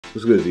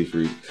What's good,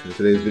 Z-Freaks? In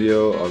today's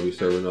video, I'll be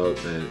serving up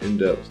an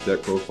in-depth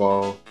deck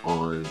profile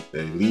on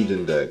a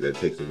Legion deck that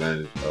takes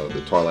advantage of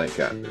the Twilight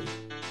Captain,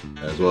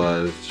 as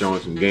well as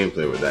showing some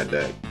gameplay with that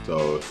deck.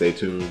 So stay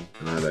tuned,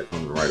 and I have that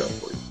coming right up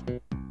for you.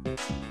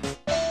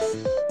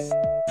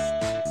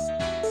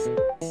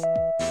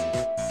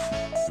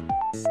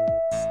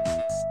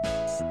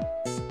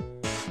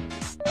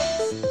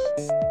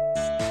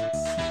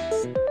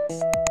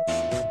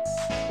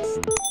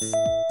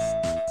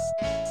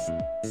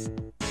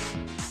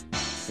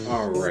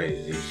 Alright,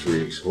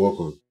 Z-Freaks,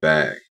 welcome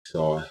back.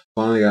 So I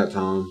finally got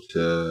time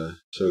to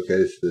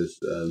showcase this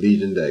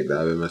Legion deck that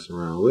I've been messing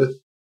around with.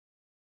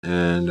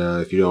 And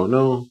if you don't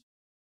know,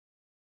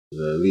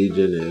 the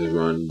Legion is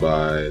run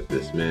by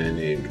this man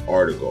named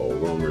Article,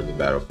 roamer of the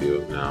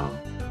battlefield. Now,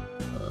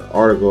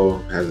 Article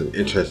has an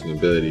interesting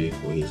ability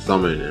when he's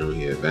summoned and when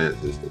he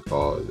advances to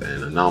cause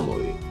an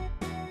anomaly.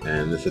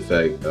 And this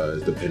effect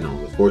is dependent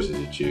on the forces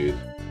you choose.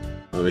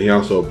 He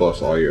also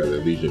buffs all your other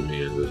Legion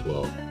minions as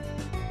well.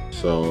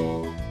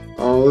 So,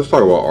 let's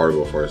talk about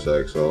Article for a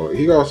sec. So,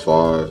 he costs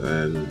 5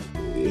 and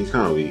he's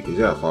kind of weak. He's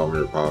got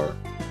 500 power.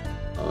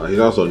 He's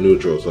also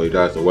neutral, so he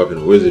dies to Weapon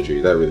of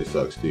Wizardry. That really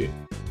sucks too.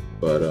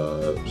 But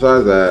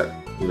besides that,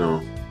 you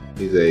know,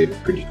 he's a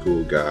pretty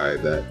cool guy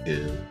that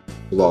can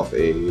pull off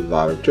a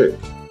lot of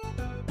tricks.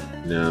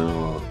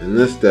 Now, in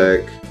this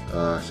deck,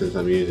 since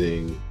I'm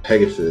using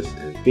Pegasus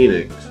and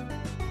Phoenix,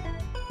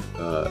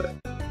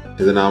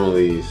 his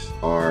anomalies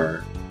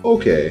are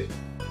okay.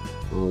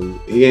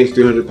 He gains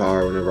 300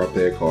 power whenever I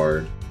play a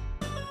card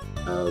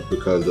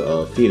because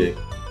of Phoenix,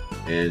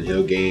 and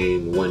he'll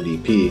gain 1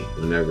 DP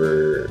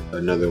whenever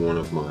another one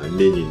of my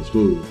minions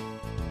moves,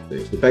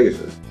 thanks to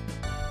Pegasus.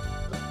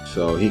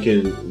 So he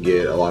can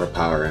get a lot of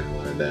power and a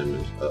lot of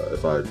damage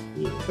if I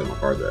play my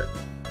cards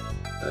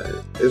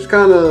right. It's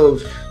kind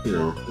of,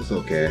 it's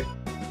okay,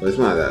 but it's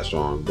not that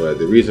strong. But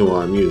the reason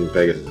why I'm using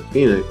Pegasus and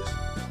Phoenix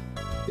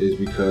is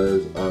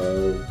because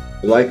of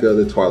Lyca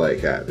the Twilight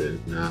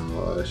Captain.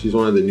 Now, she's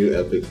one of the new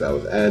epics that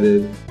was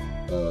added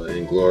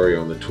in Glory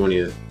on the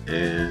 20th,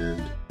 and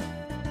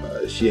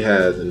she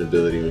has an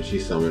ability when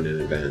she's summoned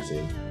and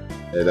advancing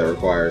that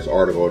requires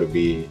Article to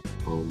be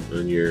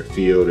on your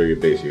field or your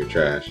base or your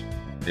trash,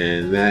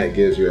 and that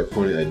gives your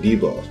opponent a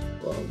debuff,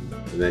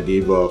 and that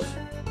debuff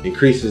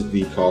increases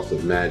the cost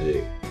of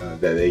magic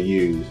that they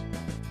use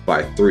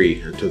by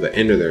 3 until the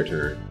end of their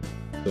turn.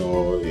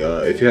 So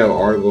if you have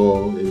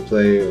Article in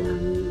play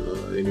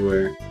or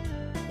anywhere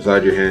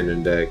beside your hand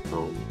and deck,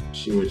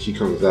 when she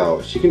comes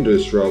out, she can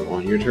disrupt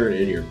on your turn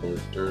and your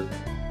opponent's turn.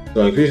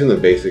 So increasing the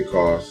basic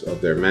cost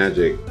of their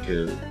magic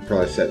can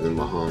probably set them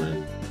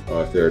behind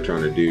if they're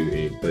trying to do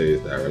any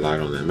plays that relied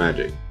on that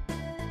magic.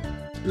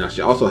 Now,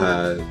 she also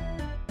has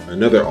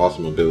another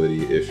awesome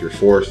ability. If your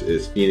force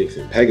is Phoenix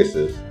and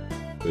Pegasus,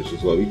 which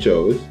is what we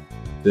chose,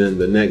 then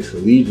the next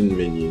Legion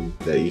minion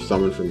that you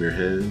summon from your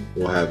hand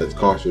will have its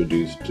cost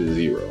reduced to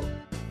 0.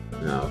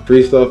 Now,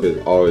 free stuff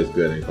is always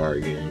good in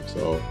card games,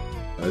 so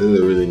this is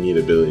a really neat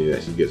ability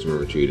that she gets from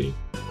retreating.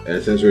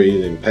 And since we're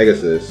using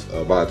Pegasus,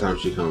 by the time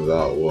she comes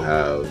out, we'll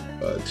have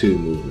 2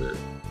 movement.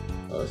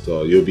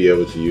 So you'll be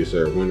able to use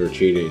her when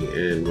retreating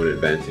and when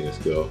advancing a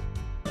skill,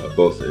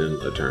 both in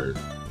a turn.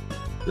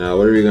 Now,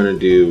 what are we going to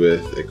do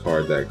with a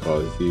card that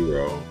costs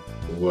 0?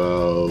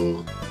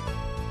 Well,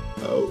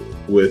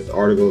 with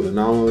Article's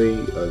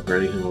Anomaly,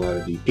 granting him a lot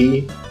of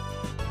DP,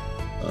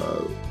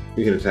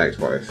 we can attack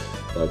twice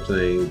by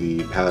playing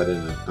the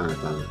Paladin of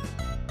Zenonzard.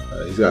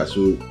 He's got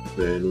Swoop,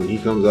 and when he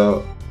comes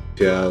out,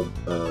 if you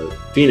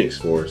have Phoenix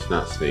Force,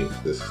 not Sphinx.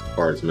 This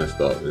card's messed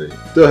up, and they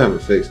still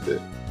haven't fixed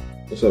it.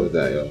 What's up with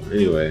that, yo?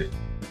 Anyway,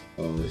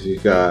 if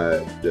you've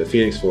got the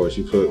Phoenix Force,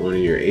 you put one of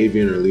your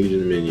Avian or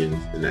Legion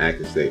minions in the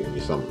active state when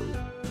you summon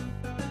them.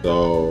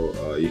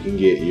 So you can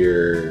get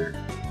your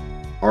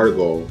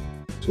Article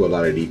to a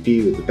lot of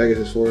DP with the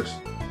Pegasus Force,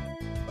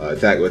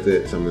 attack with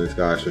it, summon this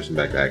guy, switch him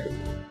back to active.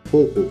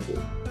 Cool.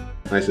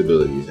 Nice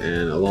abilities,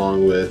 and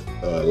along with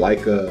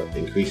Lyca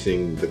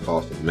increasing the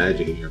cost of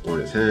magic in your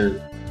opponent's hand,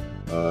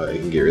 it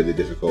can get really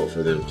difficult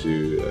for them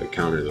to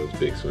counter those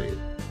big swings.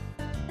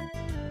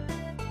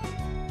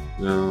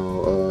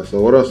 Now, so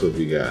what else have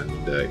we got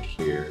in the deck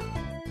here?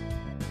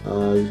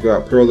 We've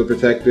got Pearl the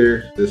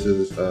Protector. This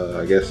is,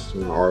 I guess,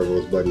 one of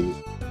Article's buddies,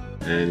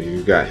 and if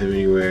you've got him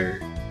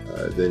anywhere,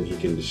 then he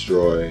can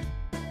destroy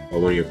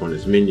one of your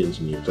opponent's minions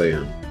when you play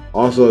him.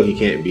 Also, he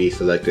can't be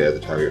selected as a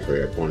target for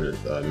your opponent's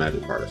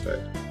magic card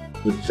effect,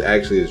 which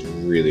actually is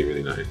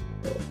really nice.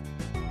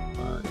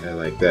 So, and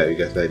like that, you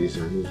got that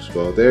decent remove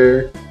spell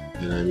there.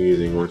 And I'm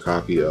using 1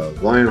 copy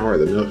of Lionheart,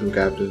 the Maelstrom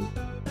Captain.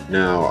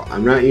 Now,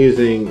 I'm not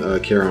using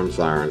Charon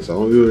Siren, so I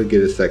won't be able to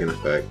get his second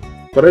effect.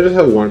 But I just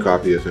have 1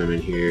 copy of him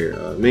in here,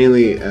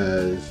 mainly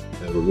as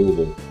a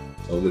removal.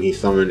 So when he's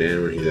summoned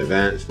and when he's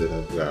advanced, if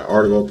I've got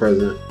Article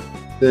present,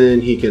 then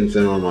he can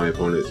send on my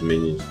opponent's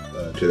minions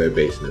to their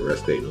base in the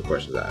rest state, no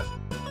questions asked.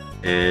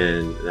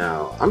 And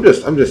now I'm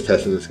just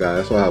testing this guy.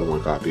 That's why I have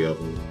 1 copy of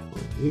him.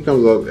 He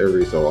comes up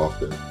every so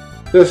often,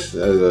 just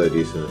as a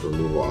decent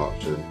removal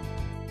option.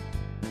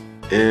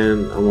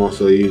 And I'm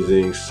also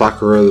using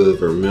Sakura the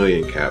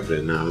Vermilion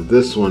Captain. Now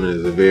this one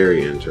is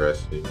very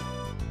interesting.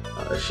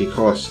 She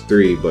costs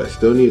 3, but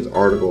still needs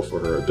Article for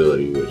her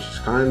ability, which is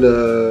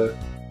kinda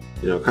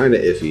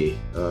iffy.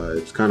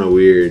 It's kinda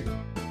weird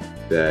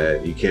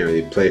that you can't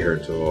really play her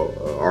until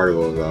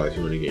Article is out if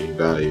you want to get any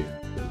value.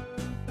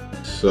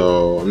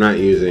 So I'm not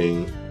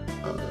using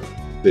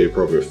the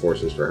appropriate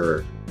forces for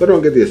her, but I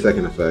don't get the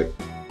second effect.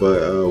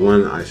 But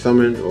when I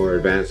summon or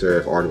advance her,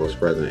 if Article is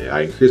present,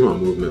 I increase my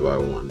movement by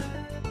 1.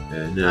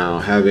 And now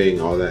having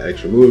all that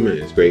extra movement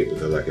is great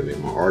because I can make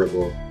my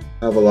Article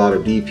have a lot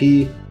of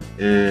DP,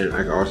 and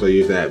I can also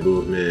use that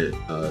movement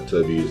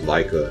to use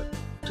Lyca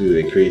to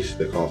increase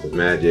the cost of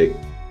magic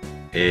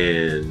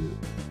and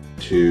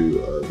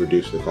to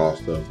reduce the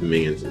cost of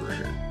minions in my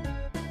hand.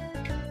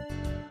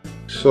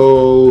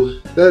 So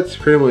that's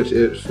pretty much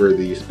it for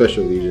the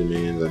Special Legion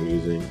minions I'm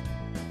using.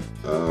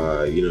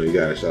 You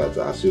gotta shout out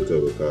to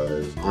Asuka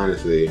because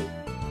honestly,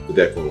 the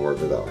deck won't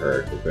work without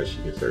her because she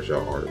can search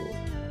out Article.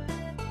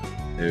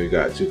 And we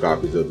got 2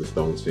 copies of the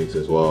Stone Sphinx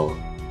as well,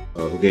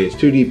 who gains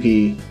 2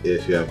 DP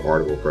if you have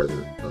Article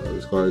present.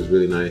 This card is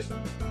really nice.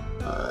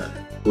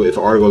 If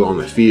Article is on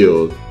the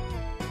field,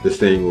 this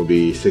thing will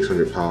be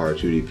 600 power,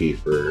 2 DP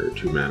for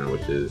 2 mana,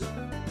 which is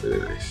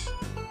really nice.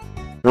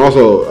 I'm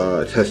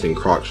also testing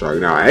Croc Shark.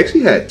 Now, I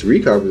actually had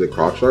 3 copies of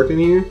Croc Shark in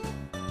here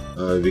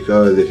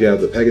because if you have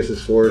the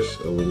Pegasus Force,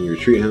 when you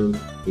retreat him,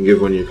 you can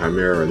give one of your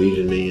Chimera or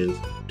Legion minions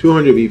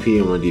 200 BP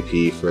and 1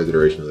 DP for the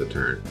duration of the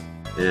turn.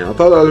 And I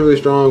thought that was really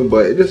strong,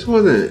 but it just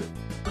wasn't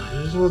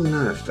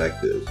that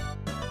effective.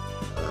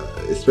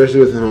 Especially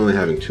with him only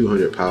having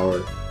 200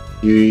 power,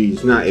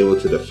 he's not able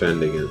to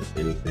defend against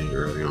anything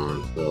early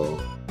on.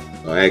 So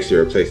I actually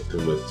replaced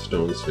him with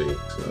Stone Sphinx,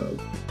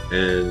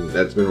 and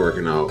that's been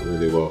working out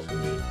really well for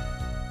me.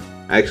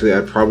 Actually,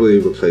 I'd probably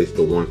replace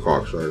the 1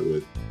 Croc Shark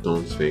with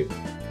Stone Sphinx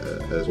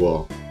as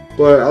well.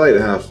 But I like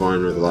to have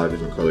fun with a lot of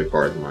different colored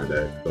cards in my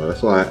deck, so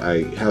that's why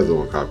I have the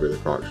 1 copy of the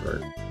Croc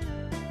Shark.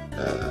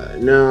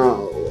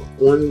 Now,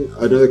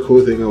 another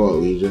cool thing about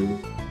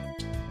Legion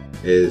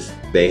is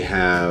they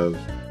have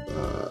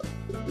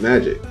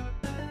magic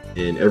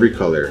in every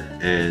color,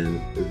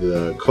 and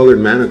the colored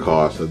mana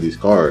cost of these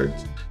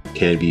cards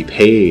can be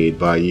paid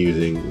by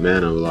using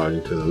mana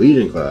belonging to the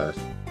Legion class.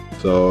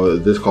 So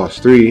this costs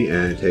 3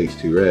 and it takes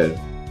 2 red.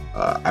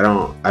 I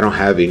don't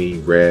have any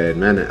red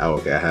mana.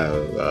 Okay, I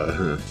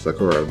have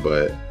Sakura,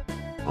 but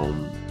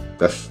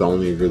that's the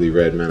only really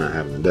red mana I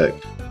have in the deck.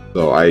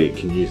 So I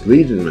can use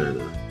Legion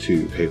mana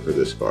to pay for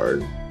this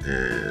card.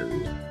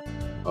 And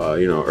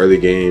early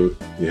game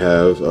you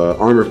have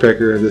Armor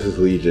Pecker. This is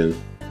Legion,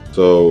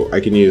 so I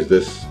can use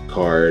this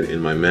card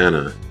in my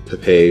mana to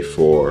pay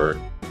for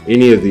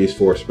any of these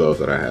 4 spells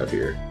that I have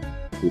here.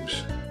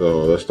 Oops.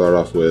 So let's start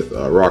off with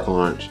Rock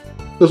Launch.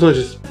 This one's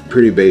just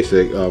pretty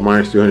basic,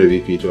 minus 300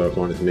 VP to our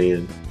opponent's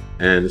minion,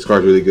 and this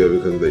card's really good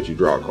because it lets you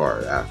draw a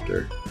card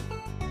after.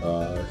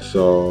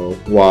 So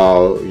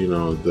while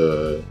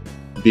the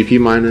VP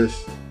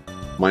minus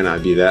might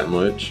not be that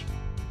much,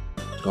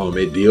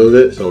 it deals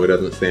it, so it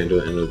doesn't stay until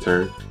the end of the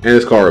turn, and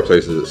this card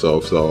replaces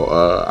itself. So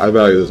I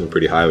value this one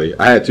pretty highly.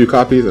 I had 2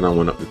 copies and I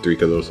went up to 3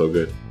 because it was so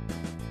good.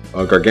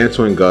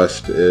 Gargantuan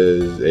Gust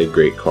is a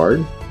great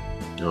card,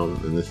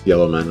 and this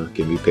yellow mana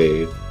can be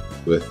paid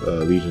with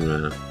Legion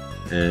mana.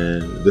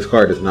 And this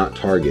card does not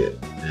target,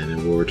 and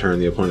it will return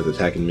the opponent's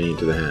attacking minion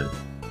to the hand.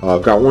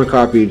 I've got 1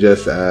 copy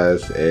just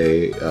as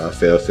a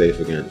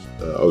failsafe against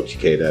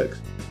OTK decks.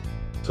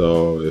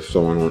 So if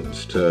someone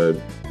wants to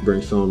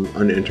bring some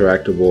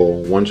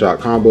uninteractable one-shot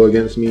combo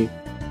against me,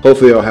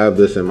 hopefully I'll have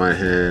this in my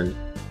hand,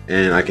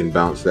 and I can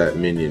bounce that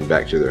minion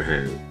back to their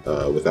hand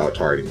without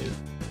targeting it.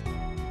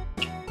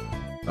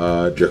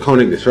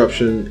 Draconic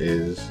Disruption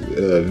is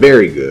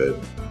very good.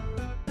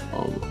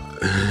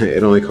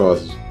 It only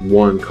costs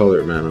 1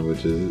 colored mana,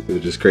 which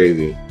is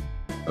crazy,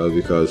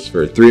 because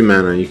for 3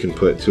 mana you can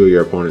put 2 of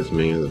your opponent's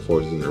minions and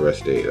forces in the rest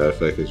state. That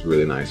effect is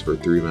really nice for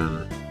 3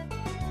 mana,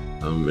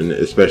 and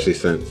especially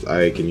since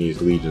I can use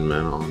Legion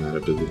mana on that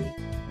ability.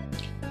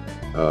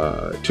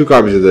 2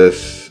 copies of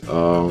this. If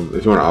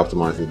you want to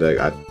optimize the deck,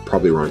 I'd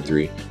probably run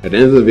 3. At the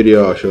end of the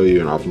video, I'll show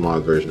you an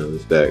optimized version of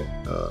this deck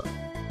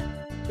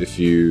if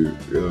you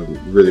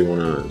really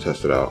want to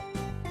test it out.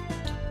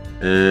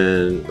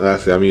 And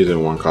lastly, I'm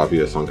using 1 copy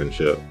of Sunken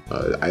Ship.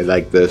 I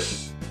like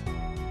this.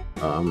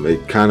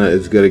 It kind of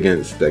is good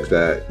against decks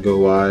that go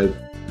wide,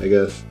 I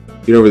guess.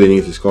 You don't really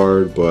need this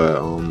card,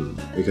 but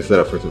you can set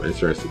up for some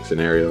interesting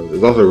scenarios.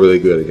 It's also really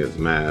good against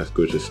Mask,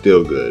 which is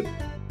still good.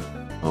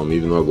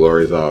 Even though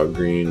Glory's out,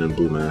 green and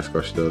blue Mask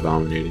are still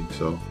dominating.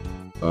 So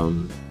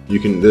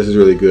this is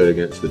really good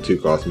against the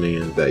 2-cost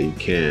minions that you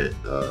can't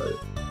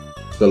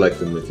select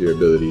them with your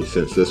ability.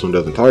 Since this one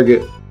doesn't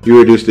target, you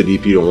reduce the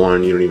DP to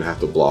 1, you don't even have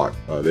to block.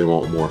 They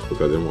won't morph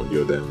because they won't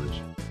deal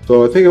damage.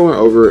 So I think I went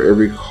over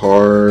every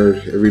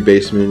card, every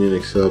base minion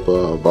except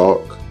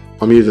Balk.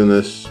 I'm using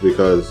this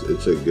because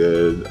it's a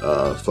good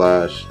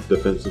flash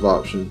defensive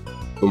option.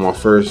 For my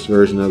first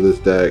version of this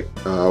deck,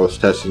 I was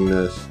testing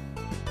this,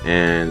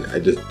 and I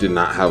just did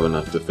not have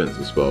enough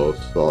defensive spells.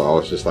 So I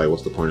was just like,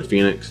 what's the point of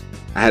Phoenix?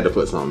 I had to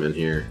put something in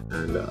here,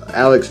 and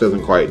Alex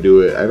doesn't quite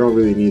do it. I don't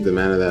really need the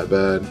mana that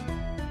bad,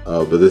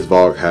 but this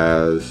Valk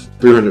has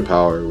 300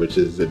 power, which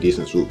is a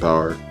decent swoop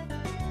power,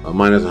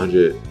 minus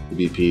 100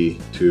 BP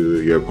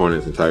to your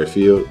opponent's entire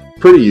field.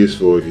 Pretty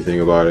useful if you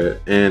think about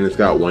it, and it's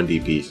got 1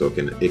 DP, so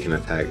it can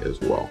attack as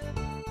well.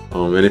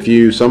 And if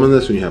you summon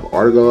this when you have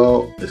Article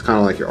out, it's kind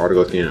of like your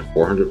Article gaining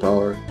 400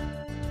 power,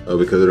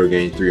 because it'll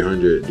gain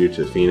 300 due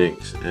to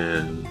Phoenix,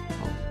 and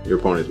your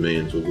opponent's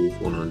minions will lose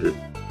 100.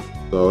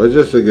 So it's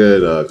just a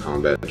good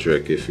combat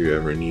trick if you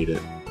ever need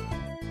it.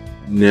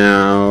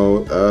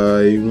 Now,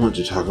 you want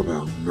to talk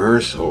about Mer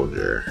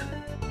Soldier.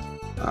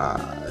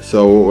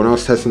 So when I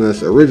was testing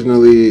this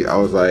originally, I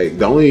was like,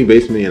 the only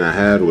base minion I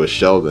had was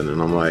Sheldon,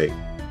 and I'm like,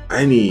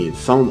 I need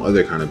some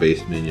other kind of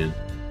base minion.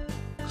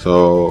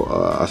 So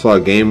I saw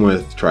a game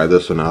with try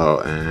this one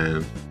out,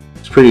 and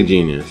it's pretty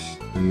genius.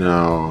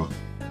 Now,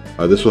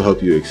 this will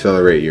help you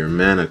accelerate your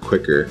mana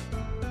quicker,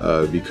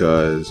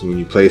 because when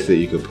you place it,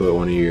 you can put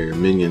one of your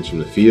minions from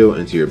the field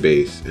into your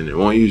base, and it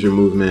won't use your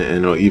movement,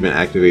 and it'll even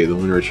activate the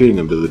when retreating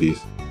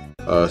abilities.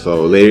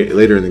 So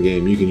later in the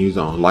game, you can use it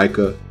on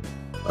Lyca,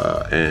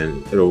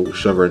 and it'll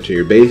shove her into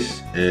your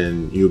base,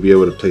 and you'll be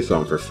able to play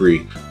something for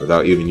free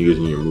without even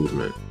using your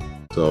movement.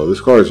 So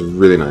this card is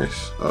really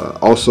nice.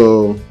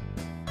 Also,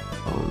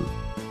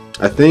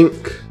 I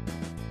think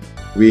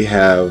we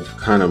have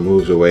kind of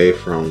moved away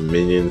from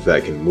minions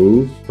that can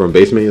move, from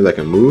base minions that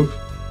can move.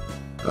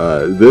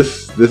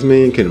 This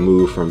minion can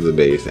move from the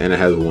base, and it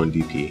has 1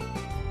 DP.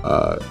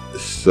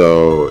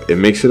 So it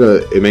makes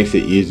it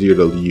easier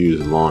to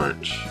use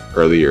launch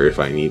earlier if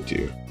I need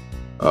to.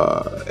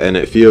 And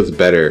it feels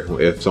better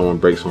if someone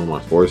breaks one of my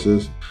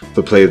forces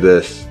to play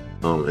this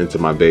into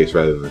my base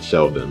rather than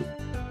Sheldon.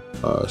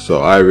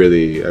 So I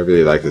really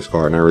like this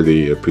card, and I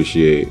really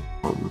appreciate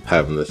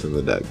having this in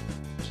the deck.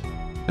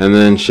 And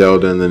then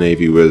Sheldon, the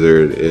Navy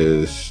Wizard,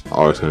 is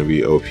always going to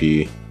be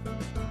OP.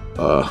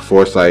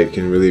 Foresight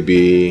can really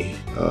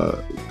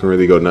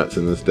go nuts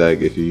in this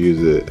deck if you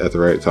use it at the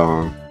right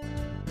time.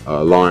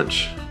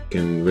 Launch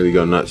can really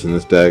go nuts in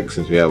this deck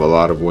since we have a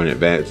lot of when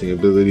advancing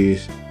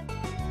abilities.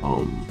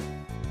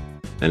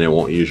 And it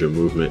won't use your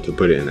movement to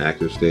put it in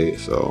active state,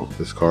 so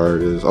this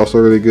card is also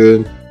really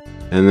good.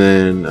 And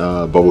then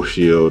Bubble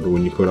Shield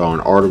when you put on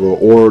Article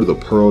or the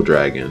Pearl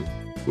Dragon,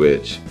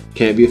 which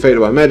can't be affected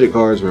by magic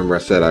cards. Remember I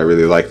said I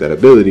really like that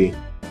ability.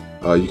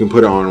 You can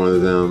put it on one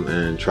of them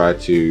and try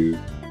to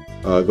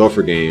go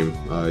for game.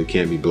 It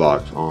can't be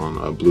blocked on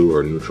a blue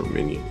or neutral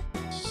minion.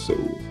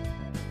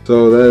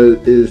 So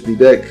that is the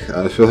deck.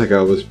 I feel like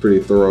I was pretty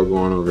thorough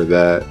going over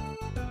that.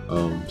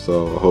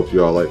 So I hope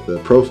you all like the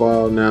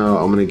profile. Now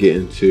I'm going to get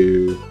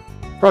into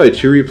probably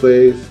 2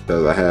 replays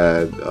because I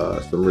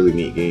had some really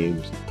neat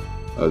games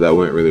that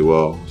went really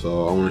well.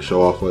 So I want to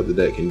show off what the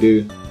deck can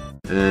do,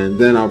 and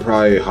then I'll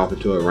probably hop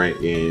into a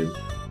ranked game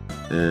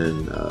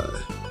and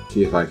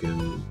see if I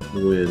can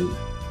win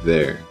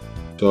there.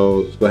 So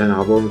let's go ahead and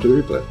hop over to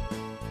the replay.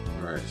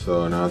 Alright,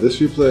 so now this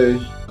replay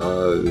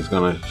is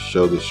going to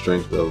show the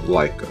strength of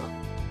Lyca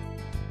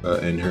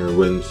and her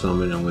when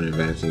summon and when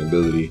advancing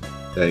ability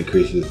that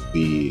increases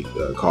the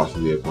cost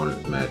of the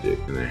opponent's magic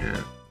in their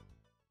hand.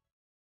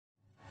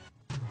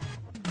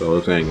 So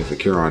we're playing against a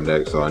Chiron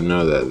deck, so I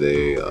know that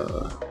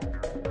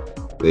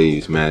they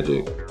use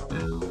magic,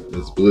 and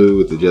it's blue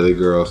with the Jelly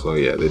Girl, so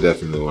yeah, they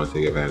definitely want to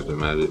take advantage of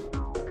magic.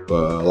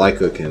 But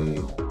Lyca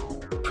can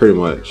pretty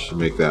much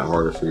make that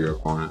harder for your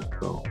opponent.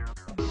 So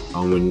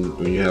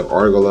when you have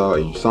Article out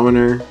and you summon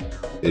her,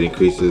 it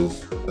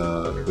increases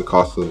the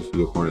cost of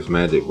your opponent's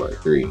magic by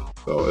 3.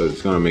 So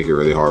it's going to make it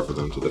really hard for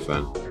them to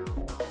defend.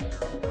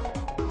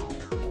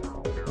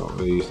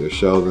 They use their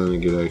Sheldon to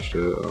get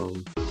extra.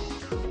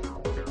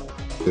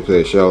 They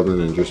play a Sheldon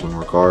and drew some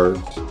more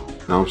cards.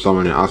 Now I'm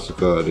summoning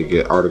Asuka to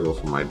get Article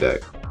from my deck.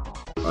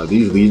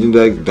 These Legion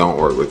decks don't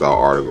work without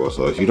Article,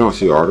 so if you don't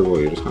see Article,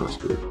 you're just kind of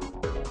screwed.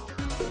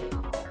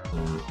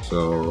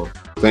 So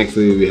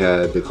thankfully we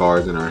had the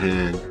cards in our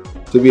hand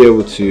to be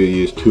able to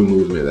use 2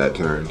 movement that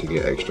turn to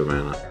get extra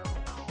mana.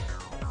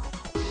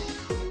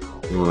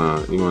 You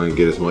wanna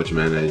get as much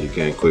mana as you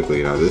can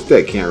quickly. Now this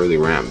deck can't really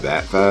ramp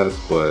that fast,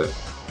 but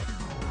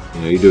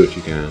you know, you do what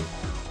you can.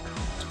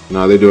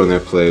 Now they're doing their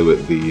play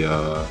with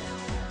the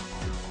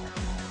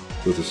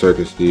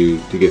Circus Dude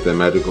to get that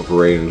magical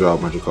parade and draw a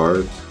bunch of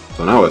cards.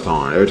 So now it's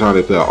on. Every time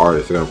they play an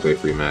artist, they're gonna play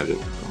free magic.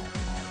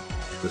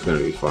 So it's gonna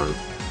be fun.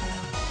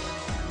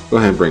 Go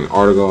ahead and bring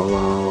Article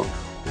out.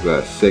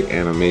 That sick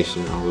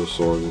animation on those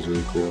swords is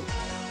really cool.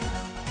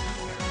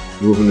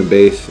 Moving the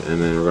base,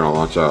 and then we're gonna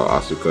launch out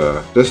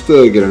Asuka just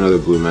to get another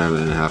blue mana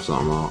and have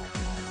something out.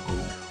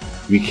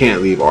 We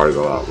can't leave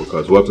Article out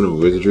because Weapon of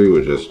Wizardry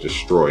would just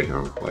destroy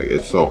him. Like,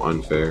 it's so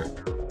unfair.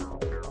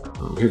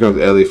 Here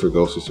comes Ellie for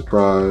Ghostly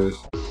Surprise.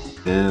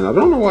 And I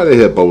don't know why they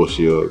hit Bubble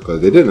Shield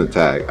because they didn't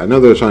attack. I know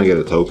they were trying to get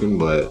a token,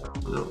 but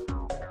you know,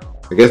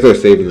 I guess they're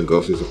saving the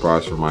Ghostly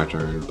Surprise for my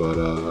turn. But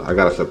I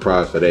got a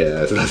surprise for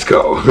their ass. Let's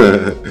go.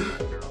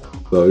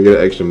 So we get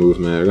an extra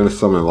movement. We're gonna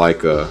summon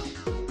Lyca.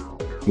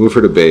 move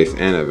her to base,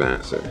 and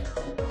advance her.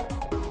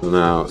 So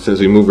now, since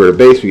we move her to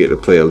base, we get to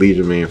play a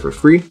Legion minion for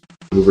free.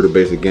 Move her to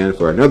base again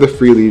for another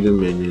free Legion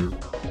minion.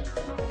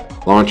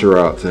 Launch her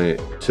out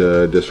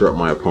to disrupt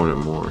my opponent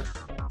more.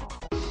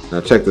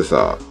 Now check this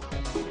out.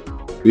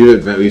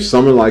 We've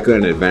summoned Lyca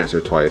and advanced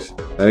her twice.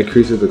 That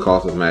increases the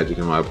cost of magic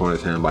in my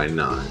opponent's hand by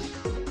 9.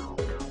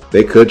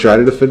 They could try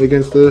to defend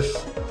against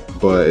this,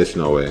 but it's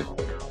no way.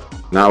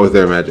 Not with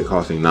their magic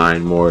costing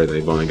 9 more,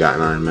 they've only got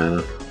 9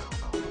 mana.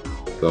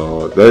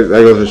 So that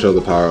goes to show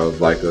the power of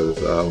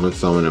Lyca's when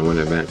summon and when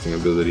advancing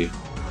ability.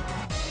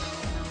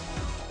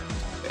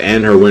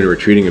 And her when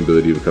retreating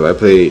ability, because I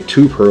played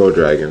 2 Pearl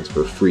Dragons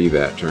for free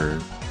that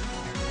turn.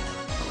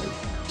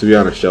 To be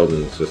honest,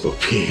 Sheldon's just OP.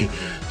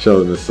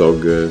 Sheldon is so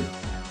good.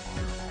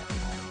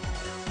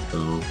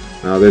 So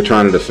now they're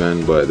trying to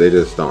defend, but they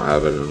just don't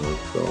have it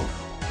enough. So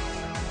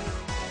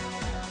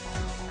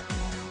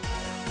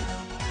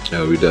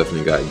yeah, we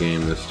definitely got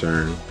game this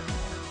turn.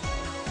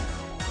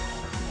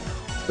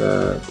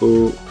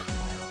 Boop,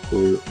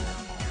 boop.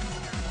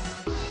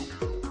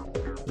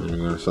 And we're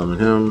gonna summon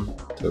him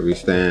to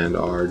restand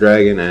our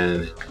dragon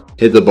and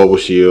hit the bubble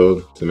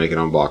shield to make it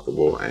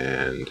unblockable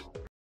and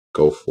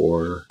go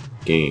for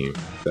game.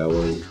 That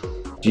was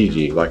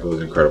GG. Lyca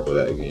was incredible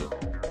that game.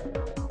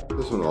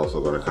 This one's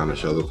also gonna kind of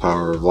show the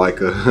power of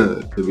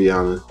Lyca, to be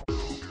honest.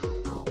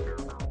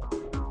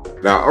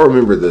 Now I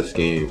remember this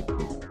game.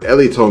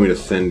 Ellie told me to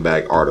send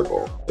back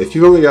Article. If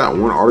you've only got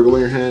 1 Article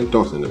in your hand,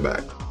 don't send it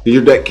back.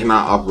 Your deck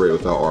cannot operate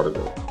without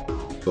Article.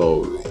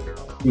 So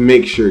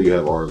make sure you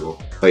have Article.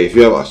 Like if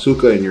you have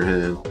Asuka in your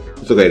hand,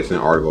 it's okay to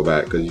send Article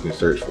back because you can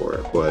search for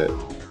it. But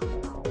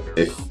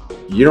if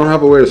you don't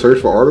have a way to search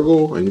for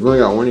Article and you've only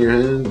got 1 in your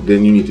hand,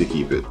 then you need to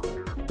keep it.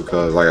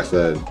 Because like I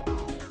said,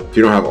 if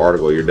you don't have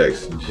Article, your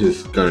deck's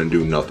just gonna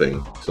do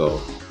nothing. So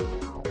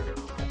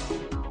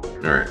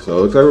alright, so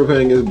it looks like we're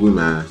playing against Blue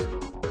Mask.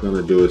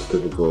 Gonna do its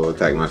typical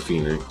attack my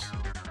Phoenix.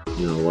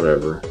 You know,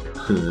 whatever.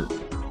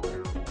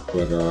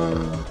 But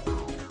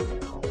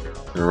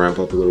gonna ramp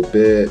up a little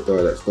bit,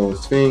 throw that Stone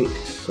Sphinx.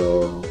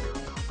 So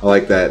I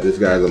like that this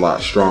guy's a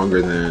lot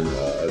stronger than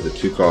the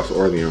 2-cost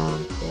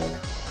Orleon, so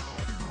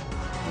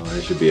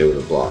they should be able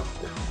to block.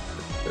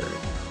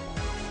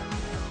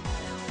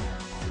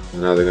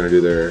 And now they're gonna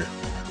do their,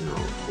 you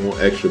know,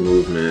 extra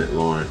movement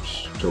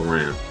launch to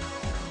ramp,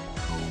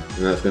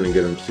 and that's gonna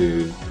get them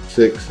to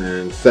 6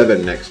 and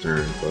 7 next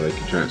turn, so they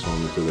can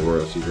transform into the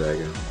Royal Sea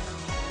Dragon.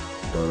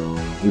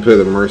 But we play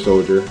the Mer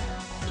Soldier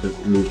to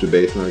move to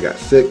base. Now I got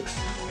 6.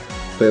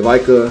 Play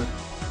Lyca,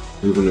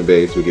 move into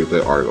base. We can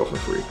play Argo for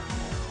free.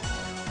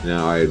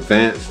 Now I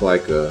advance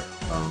Lyca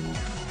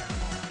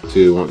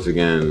to once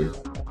again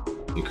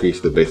increase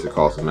the basic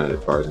cost of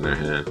magic cards in their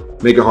hand.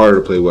 Make it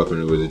harder to play weapon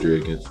and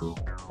wizardry against them.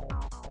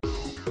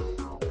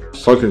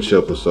 Sunken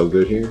Ship was so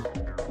good here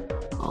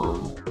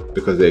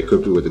because they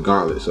equipped it with the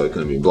gauntlet, so it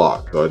couldn't be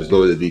blocked. So I just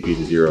lowered the DP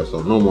to 0,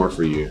 so no more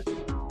for you.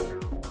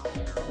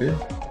 Okay.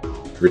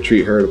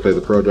 Retreat her to play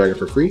the Pearl Dragon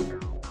for free.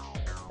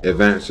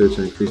 Advance her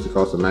to increase the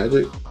cost of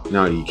magic.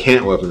 Now you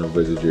can't weapon of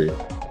wizardry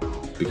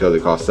because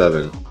it costs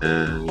 7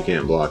 and you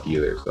can't block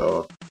either.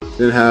 So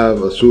didn't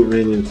have a swoop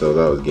minion, so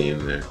that was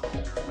game there.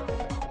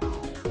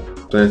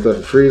 Playing stuff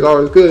for free is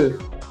always good.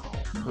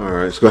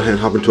 Alright, let's go ahead and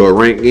hop into a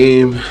ranked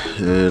game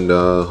and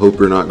hope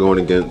you're not going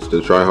against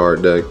the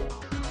tryhard deck.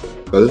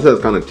 But this is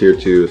kind of tier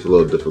 2, it's a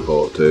little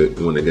difficult to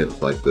win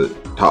against like the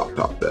top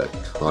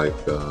decks. Like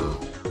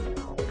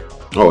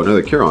oh,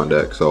 another Chiron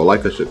deck, so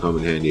Lyca should come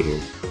in handy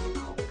here.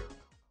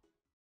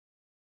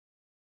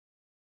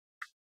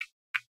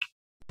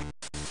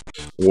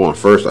 I'm going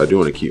first. I do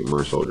want to keep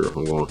Mer Soldier if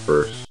I'm going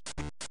first.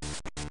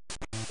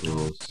 So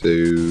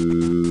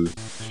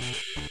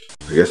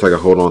I guess I can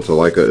hold on to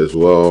Lyca as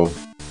well,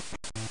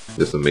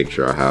 just to make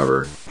sure I have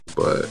her.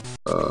 But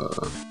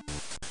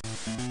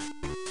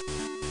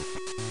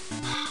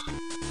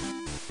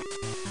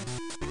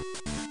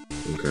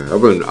okay,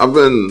 I've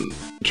been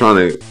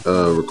trying to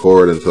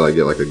record until I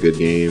get like a good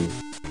game,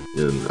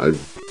 and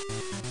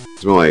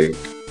it's been like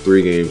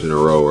 3 games in a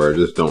row where I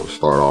just don't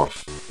start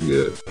off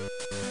good.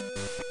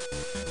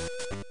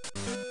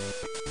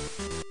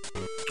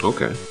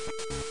 Okay.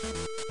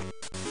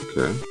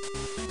 Okay.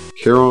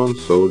 Chiron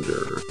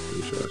Soldier.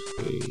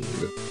 Interesting.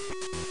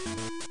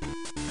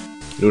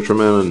 Neutral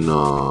mana?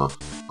 Nah.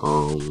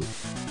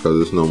 Because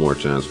there's no more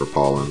chance for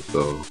pollen,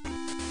 so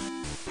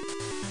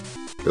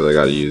because I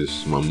gotta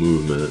use my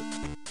movement.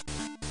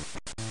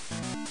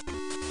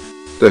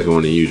 Definitely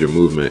want to use your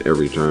movement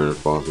every turn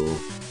if possible.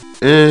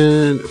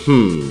 And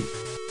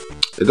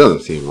it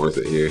doesn't seem worth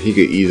it here. He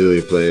could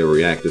easily play a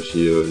reactive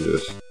shield and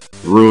just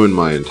ruin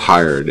my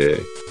entire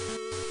day.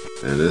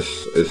 And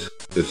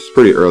it's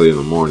pretty early in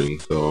the morning,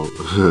 so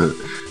I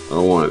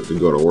don't want to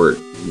go to work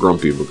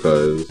grumpy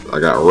because I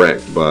got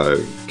wrecked by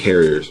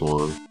Carrier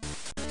Swan.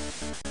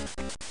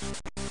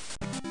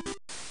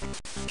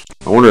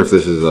 I wonder if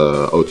this is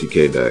a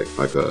OTK deck,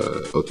 like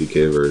a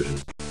OTK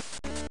version.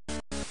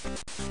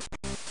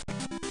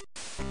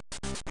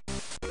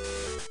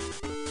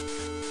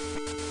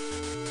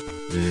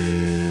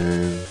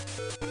 And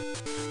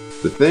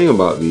the thing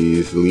about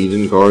these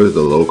Legion cards,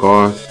 the low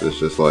cost, it's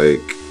just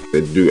like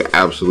they do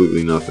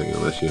absolutely nothing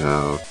unless you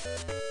have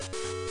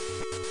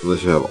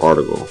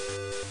Article.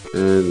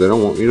 And they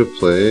don't want me to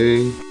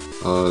play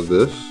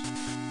this.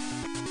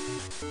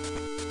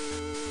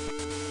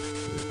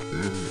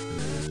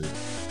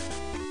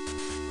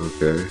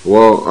 Okay,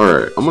 well,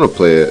 alright, I'm gonna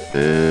play it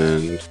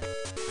and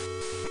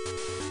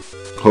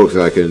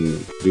hopefully I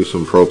can do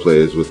some pro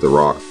plays with the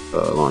rock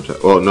launch.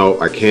 Well, no,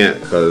 I can't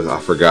because I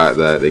forgot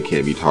that they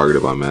can't be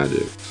targeted by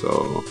magic,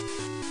 so.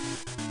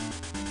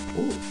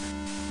 Ooh.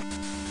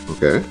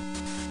 Okay.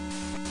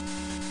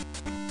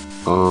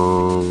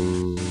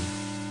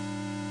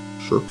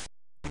 Sure.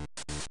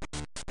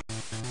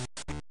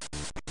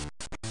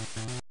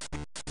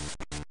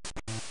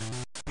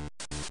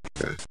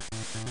 Okay.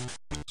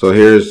 So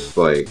here's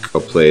like a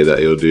play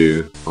that you'll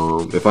do.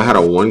 If I had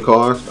a 1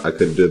 cost, I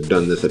could have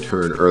done this a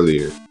turn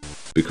earlier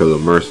because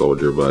of Mer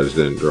Soldier, but I just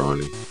didn't draw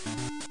any.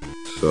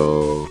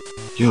 So,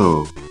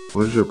 yo,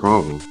 what is your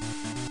problem?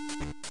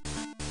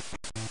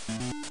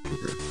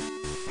 Okay.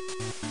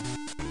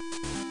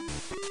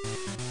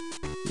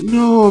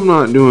 No, I'm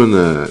not doing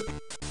that.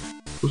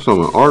 I'm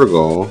summoning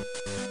Article.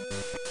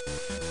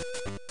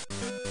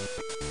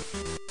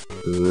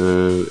 And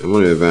then I'm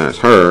going to advance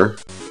her.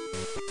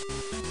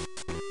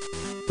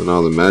 So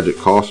now the magic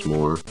costs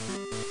more.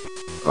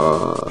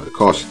 It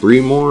costs 3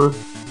 more.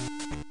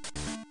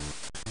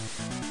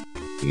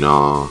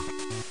 Nah.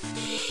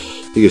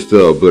 He can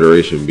still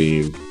Obliteration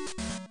Beam.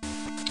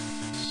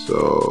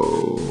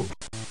 So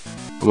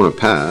I'm gonna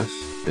pass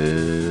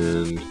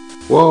and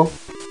well,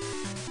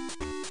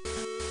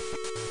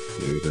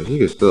 yeah, because he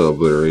can still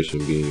Obliteration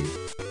Beam.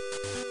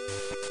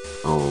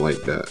 I don't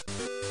like that.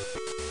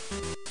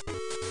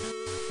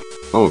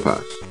 I'm gonna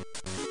pass.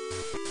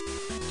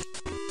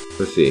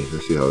 Let's see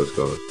how this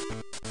goes.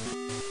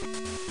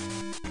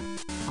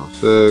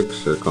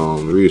 6, here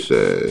comes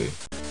Ryusei.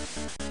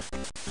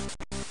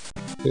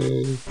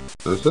 Okay,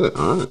 that's it.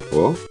 Alright,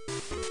 well.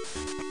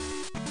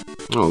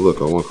 Oh, look,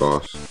 a 1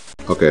 cost.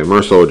 Okay,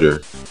 Mer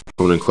Soldier.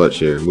 Coming in clutch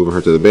here. Moving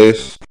her to the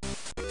base.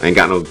 I ain't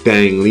got no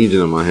dang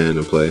Legion in my hand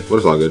to play, but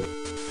it's all good.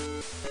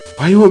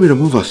 Why you want me to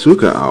move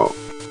Asuka out?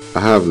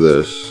 I have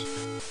this,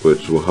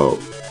 which will help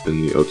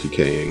in the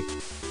OTKing.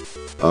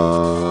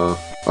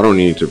 I don't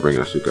need to bring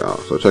Asuka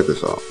out, so check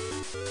this out.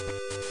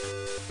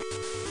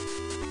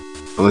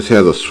 Unless he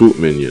has a swoop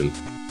minion,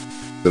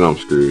 then I'm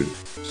screwed.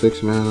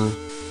 6 mana.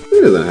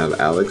 He doesn't have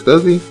Alex,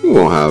 does he? He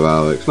won't have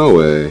Alex, no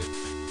way.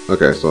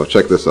 Okay, so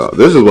check this out.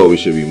 This is what we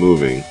should be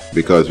moving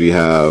because we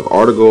have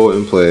Article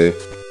in play,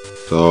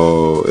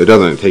 so it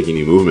doesn't take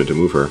any movement to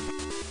move her.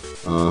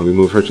 We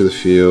move her to the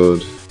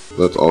field.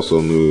 Let's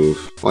also move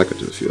Lyca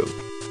to the field.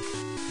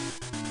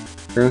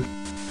 Okay.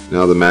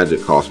 Now the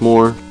magic costs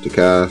more to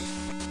cast.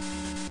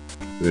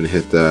 We're gonna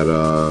hit that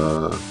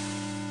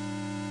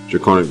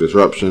Draconic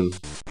Disruption.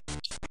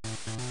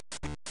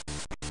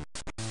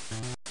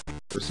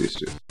 Where's these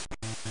two?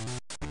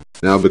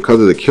 Now, because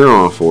of the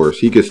Chiron Force,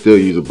 he can still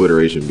use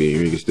Obliteration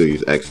Beam. He can still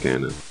use X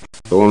Cannon.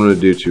 So what I'm going to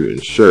do to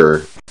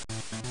ensure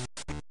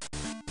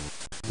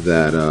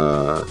that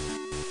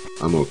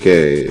I'm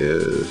okay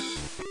is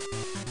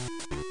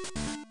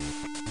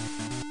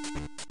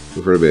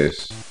move her to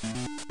base,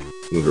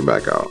 move her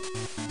back out.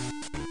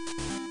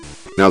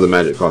 Now the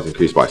magic cost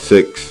increased by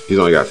 6. He's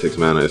only got 6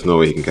 mana. There's no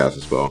way he can cast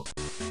a spell.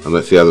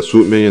 Unless he has a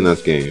swoop minion,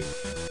 that's game.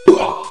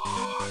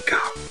 Oh,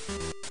 God.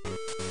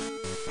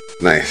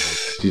 Nice.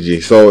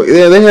 GG. So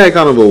yeah, they had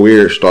kind of a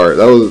weird start.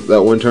 That was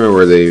that one turn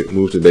where they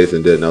moved to base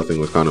and did nothing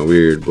was kind of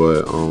weird,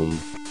 but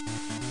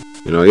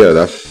you know, yeah,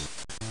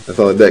 that's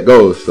how the deck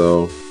goes.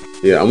 So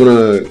yeah, I'm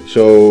gonna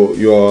show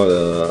you all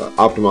the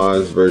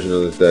optimized version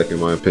of this deck in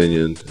my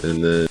opinion,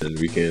 and then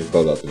we can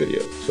close out the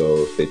video.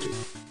 So stay tuned.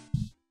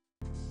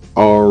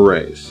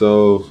 Alright,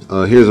 so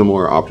here's a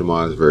more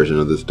optimized version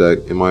of this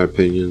deck in my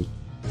opinion.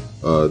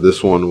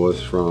 This one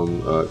was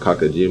from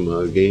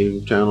Kakajima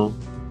game channel.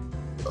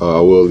 I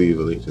will leave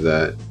a link to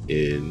that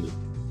in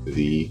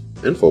the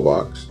info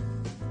box.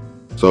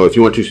 So if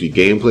you want to see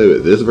gameplay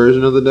with this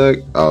version of the deck,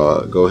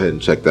 go ahead and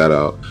check that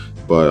out.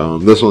 But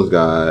this one's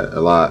got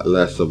a lot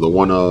less of the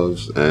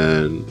one-ofs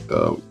and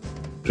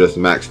just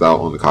maxed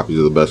out on the copies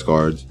of the best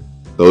cards.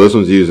 So this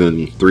one's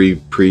using 3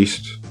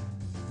 Priest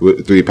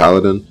with 3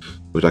 Paladin,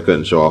 which I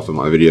couldn't show off in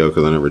my video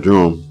because I never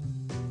drew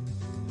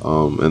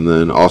them. And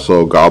then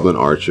also Goblin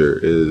Archer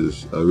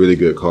is a really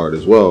good card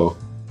as well.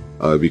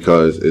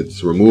 Because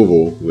it's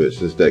removal, which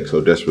this deck so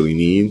desperately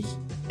needs,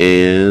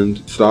 and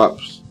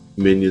stops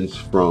minions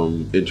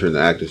from entering the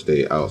active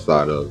state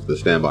outside of the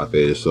standby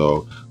phase.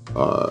 So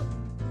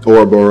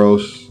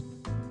Ouroboros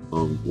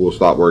will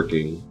stop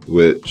working,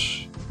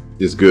 which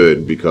is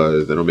good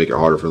because it'll make it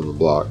harder for them to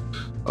block.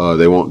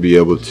 They won't be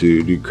able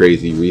to do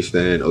crazy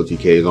restand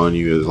OTKs on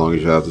you as long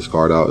as you have this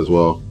card out as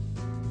well.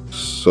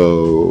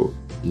 So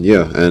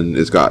yeah, and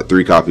it's got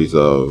 3 copies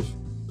of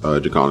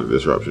Draconic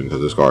Disruption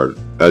because this card,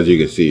 as you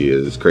can see,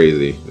 is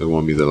crazy. It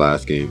won't be the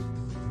last game.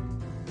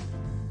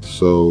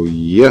 So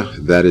yeah,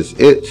 that is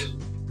it.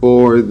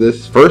 for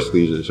this first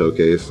Legion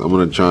showcase. I'm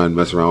gonna try and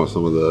mess around with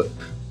some of the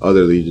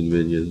other Legion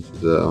minions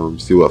to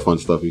see what fun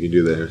stuff you can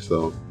do there.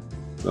 So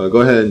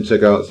go ahead and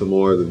check out some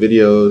more of the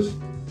videos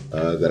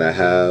that I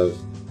have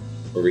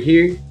over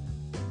here,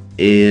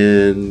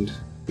 and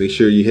make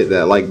sure you hit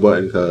that like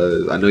button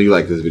because I know you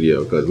like this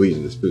video because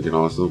Legion is freaking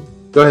awesome.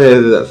 Go ahead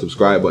and hit that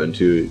subscribe button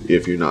too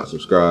if you're not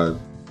subscribed.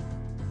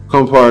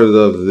 Become part of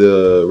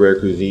the Rare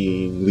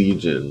Cuisine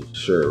Legion.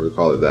 Sure, we'll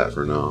call it that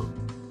for now.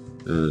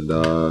 And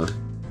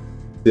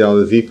see y'all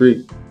the Z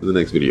Freak in the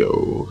next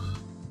video.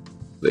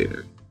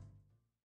 Later.